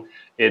 So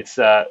it's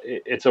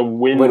a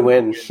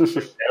win-win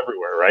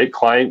everywhere, right?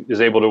 Client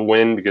is able to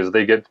win because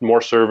they get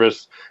more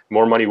service,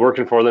 more money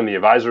working for them. The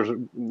advisors,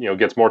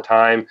 gets more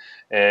time,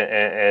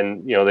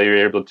 and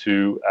they're able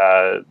to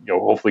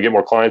hopefully get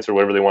more clients or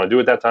whatever they want to do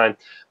at that time,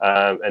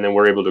 and then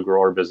we're able to grow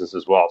our business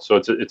as well.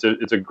 So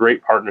it's a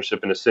great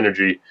partnership and a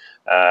synergy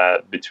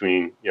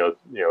between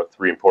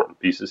three important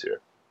pieces here.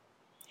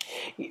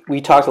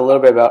 We talked a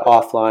little bit about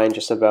offline,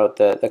 just about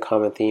the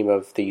common theme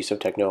of the use of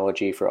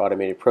technology for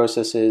automated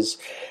processes.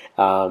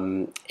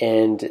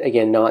 And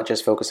again, not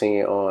just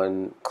focusing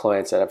on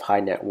clients that have high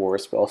net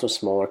worths, but also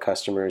smaller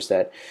customers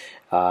that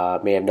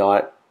may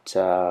not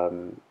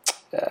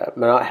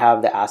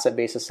have the asset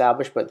base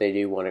established, but they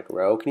do want to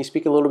grow. Can you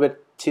speak a little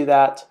bit to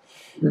that?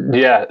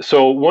 Yeah.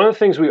 So one of the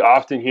things we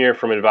often hear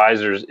from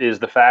advisors is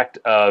the fact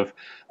of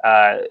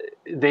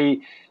they're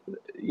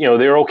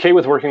okay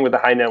with working with the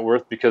high net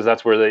worth because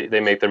that's where they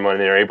make their money.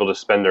 They're able to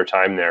spend their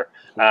time there.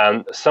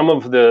 Some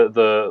of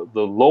the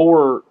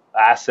lower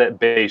asset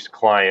based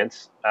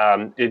clients,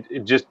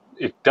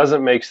 it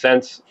doesn't make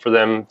sense for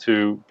them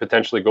to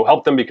potentially go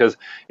help them because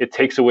it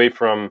takes away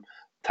from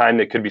time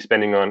they could be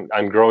spending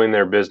on growing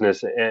their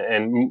business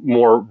and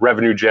more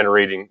revenue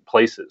generating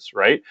places,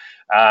 right?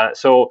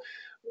 So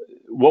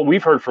what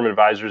we've heard from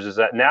advisors is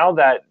that now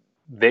that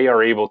they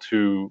are able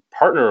to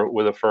partner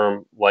with a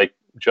firm like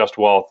Just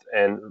Wealth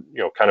and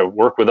kind of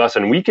work with us,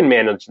 and we can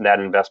manage that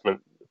investment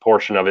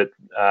portion of it,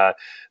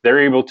 they're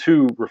able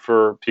to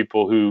refer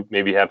people who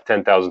maybe have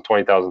 $10,000,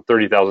 $20,000,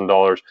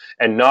 $30,000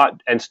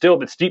 and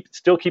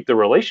still keep the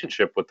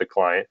relationship with the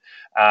client.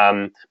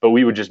 But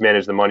we would just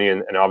manage the money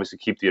and obviously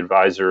keep the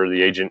advisor or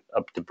the agent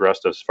up to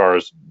breast as far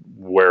as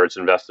where it's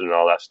invested and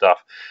all that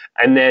stuff.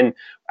 And then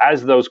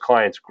as those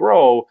clients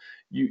grow,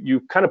 you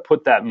kind of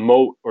put that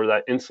moat or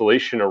that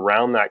insulation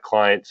around that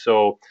client,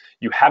 so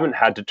you haven't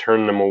had to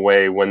turn them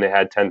away when they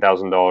had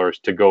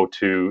 $10,000 to go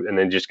to, and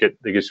then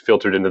they get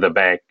filtered into the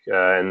bank,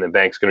 and the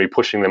bank's going to be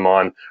pushing them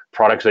on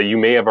products that you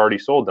may have already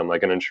sold them,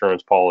 like an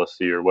insurance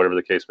policy or whatever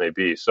the case may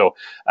be. So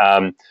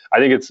I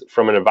think it's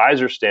from an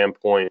advisor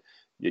standpoint,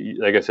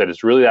 like I said,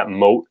 it's really that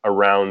moat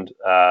around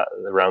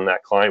that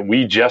client.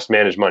 We just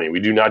manage money. We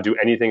do not do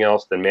anything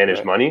else than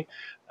manage money.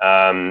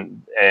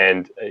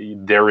 And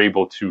they're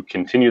able to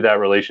continue that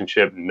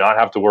relationship, not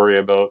have to worry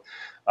about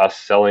us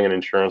selling an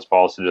insurance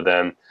policy to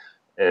them,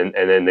 and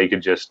then they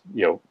could just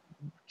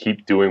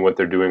keep doing what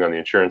they're doing on the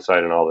insurance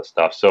side and all this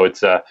stuff. So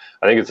it's I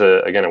think it's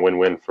again a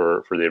win-win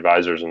for the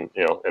advisors and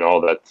in all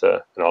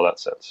that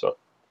sense. So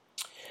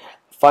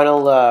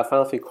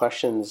final few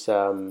questions.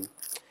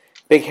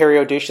 Big, hairy,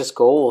 audacious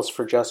goals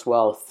for Just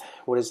Wealth.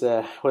 What does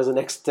the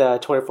next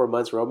 24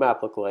 months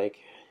roadmap look like?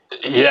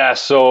 Yeah.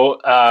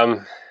 So.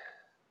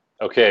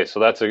 Okay, so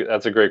that's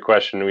a great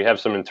question. We have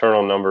some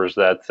internal numbers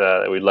that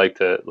we'd like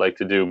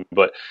to do,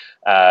 but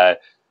I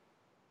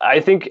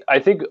think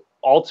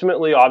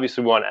ultimately,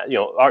 obviously, we want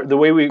the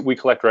way we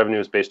collect revenue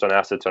is based on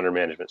assets under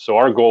management. So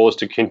our goal is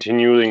to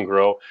continually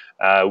grow.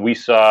 We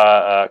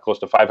saw close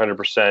to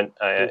 500%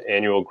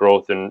 annual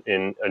growth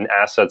in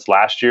assets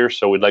last year,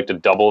 so we'd like to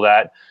double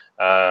that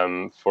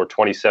for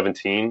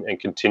 2017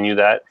 and continue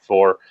that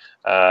for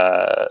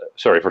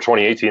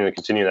 2018 and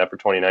continue that for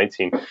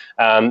 2019.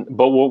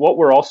 But what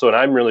we're also, and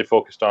I'm really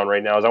focused on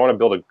right now, is I want to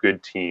build a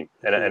good team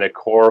and a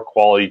core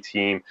quality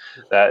team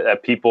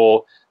that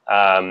people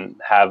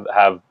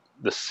have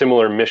the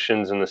similar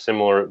missions and the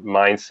similar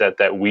mindset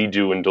that we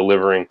do in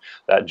delivering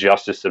that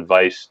justice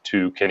advice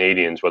to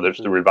Canadians, whether it's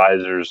through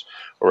advisors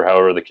or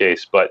however the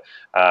case. But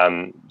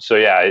so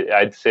yeah,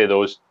 I'd say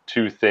those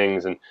two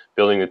things and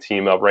building the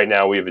team up. Right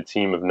now we have a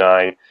team of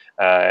 9,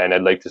 and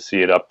I'd like to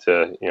see it up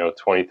to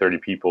 20, 30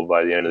 people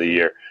by the end of the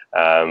year.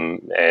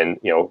 And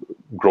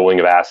growing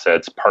of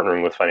assets,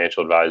 partnering with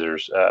financial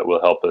advisors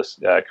will help us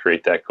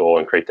create that goal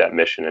and create that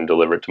mission and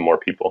deliver it to more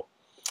people.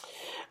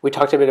 We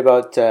talked a bit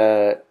about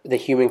the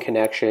human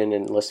connection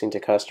and listening to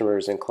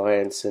customers and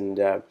clients,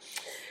 and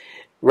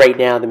right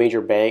now the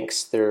major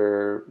banks,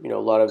 there a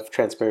lot of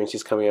transparency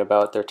is coming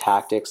about their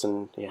tactics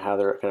and how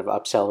they're kind of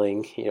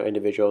upselling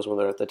individuals when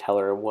they're at the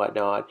teller and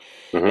whatnot,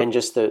 and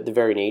just the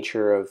very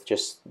nature of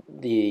just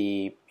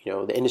the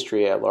the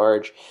industry at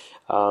large.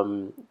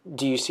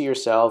 Do you see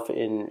yourself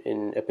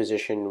in a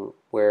position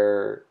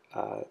where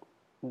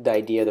the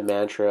idea, the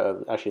mantra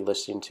of actually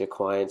listening to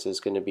clients is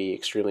going to be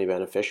extremely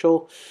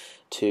beneficial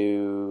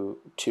to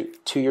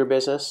your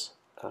business?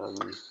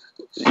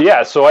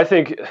 Yeah, so I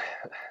think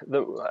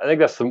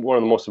that's one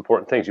of the most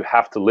important things. You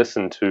have to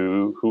listen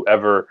to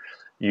whoever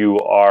you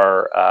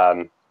are,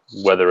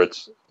 whether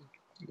it's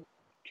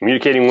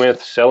communicating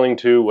with, selling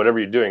to, whatever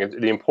you're doing.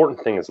 The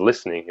important thing is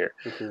listening here.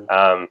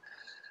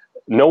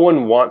 No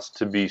one wants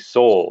to be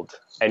sold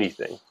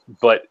anything,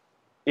 but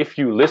if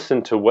you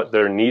listen to what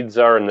their needs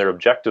are and their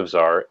objectives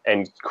are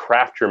and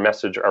craft your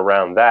message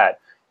around that,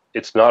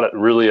 it's not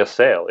really a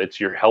sale. It's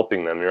you're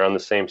helping them. You're on the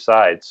same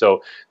side.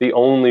 So the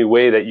only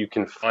way that you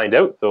can find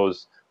out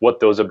those what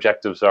those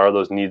objectives are,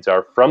 those needs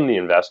are from the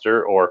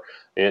investor or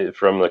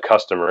from the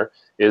customer,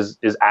 is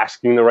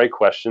asking the right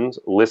questions,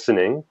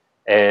 listening,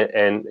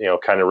 and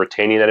kind of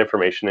retaining that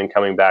information and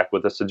coming back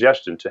with a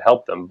suggestion to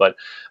help them. But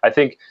I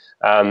think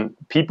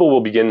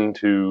people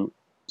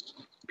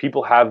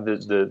have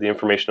the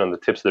information on the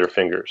tips of their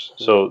fingers,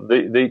 so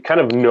they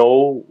kind of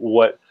know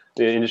what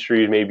the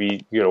industry may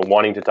be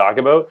wanting to talk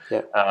about.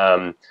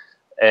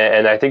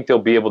 And I think they'll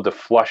be able to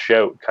flush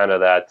out kind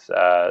of that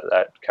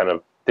kind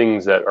of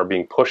things that are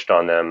being pushed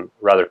on them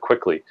rather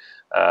quickly.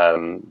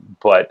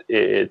 But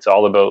it's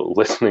all about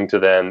listening to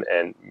them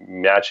and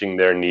matching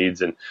their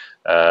needs. And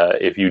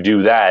if you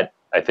do that,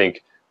 I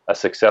think a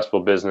successful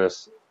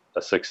business,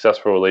 a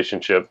successful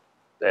relationship,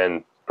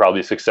 and probably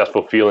a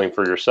successful feeling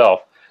for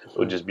yourself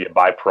would just be a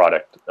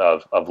byproduct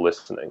of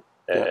listening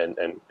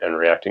and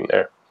reacting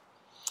there.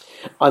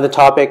 On the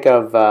topic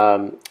of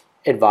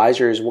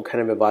advisors, what kind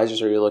of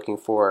advisors are you looking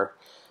for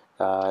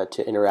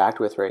to interact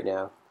with right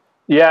now?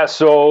 Yeah,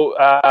 so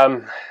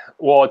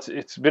well,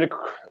 it's been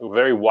a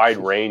very wide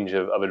range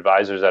of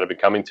advisors that have been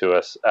coming to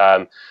us.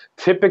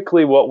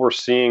 Typically, what we're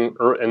seeing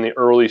in the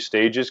early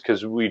stages,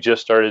 because we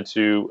just started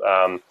to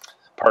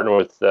partner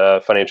with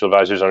financial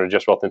advisors under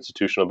Just Wealth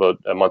Institutional about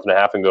a month and a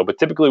half ago. But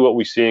typically, what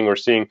we're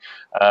seeing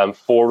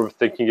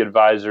forward-thinking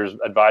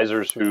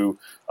advisors who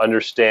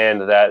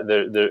understand that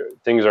the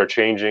things are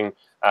changing.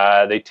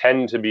 They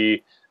tend to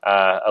be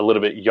a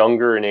little bit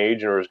younger in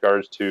age in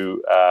regards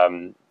to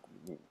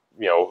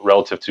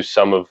relative to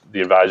some of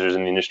the advisors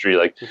in the industry.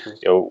 Like,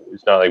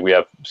 it's not like we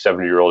have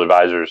 70-year-old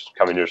advisors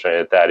coming to us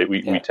like that.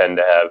 We tend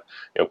to have,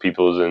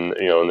 people in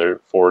their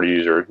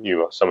 40s or,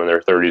 some in their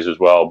 30s as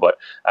well. But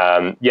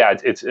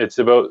it's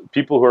about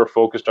people who are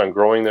focused on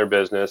growing their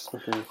business,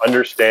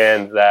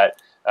 understand that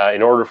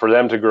in order for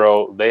them to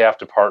grow, they have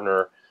to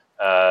partner.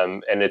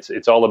 And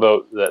it's all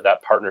about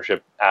that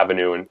partnership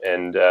avenue,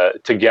 and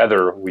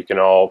together we can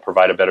all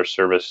provide a better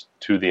service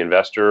to the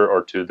investor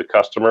or to the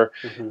customer.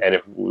 And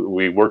if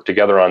we work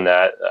together on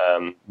that,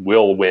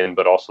 we'll win,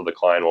 but also the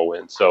client will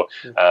win. So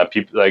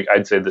people, like,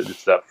 I'd say that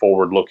it's that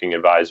forward-looking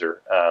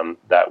advisor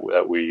that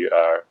we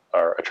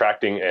are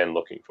attracting and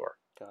looking for.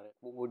 Got it.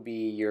 What would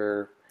be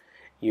your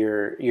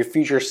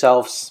future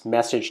self's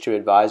message to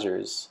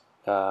advisors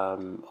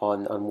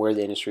on where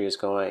the industry is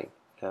going?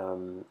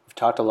 We've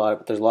talked a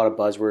lot. There's a lot of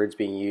buzzwords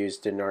being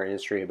used in our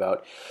industry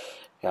about,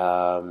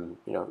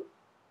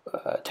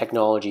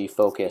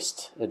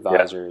 technology-focused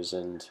advisors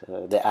and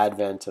the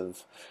advent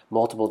of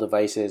multiple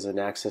devices and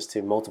access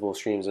to multiple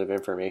streams of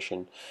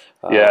information.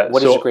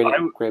 What is a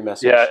great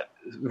message? Yeah,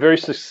 very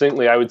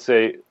succinctly, I would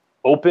say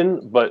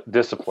open but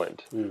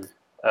disciplined.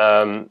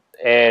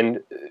 And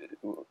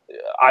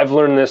I've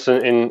learned this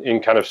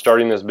in kind of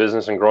starting this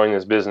business and growing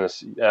this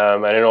business.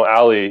 And I know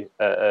Ali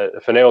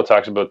Finaeo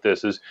talks about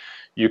this. Is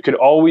you could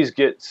always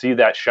see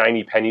that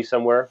shiny penny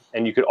somewhere,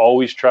 and you could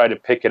always try to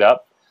pick it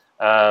up.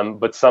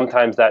 But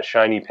sometimes that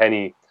shiny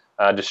penny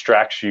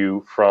distracts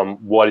you from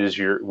what is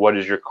your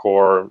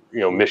core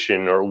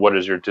mission, or what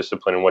is your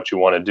discipline and what you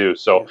want to do.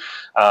 So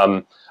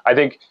I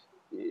think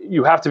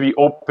you have to be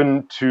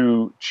open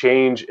to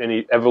change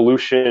and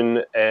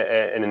evolution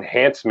and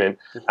enhancement,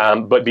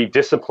 but be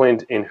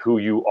disciplined in who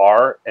you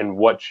are and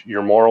what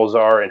your morals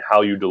are and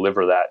how you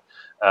deliver that.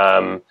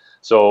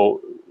 So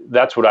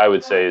that's what I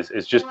would say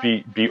is just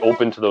be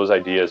open to those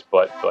ideas,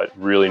 but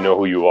really know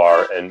who you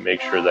are and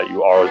make sure that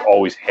you are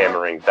always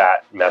hammering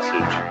that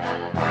message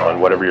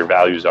on whatever your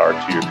values are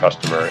to your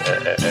customer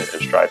and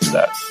strive for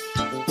that.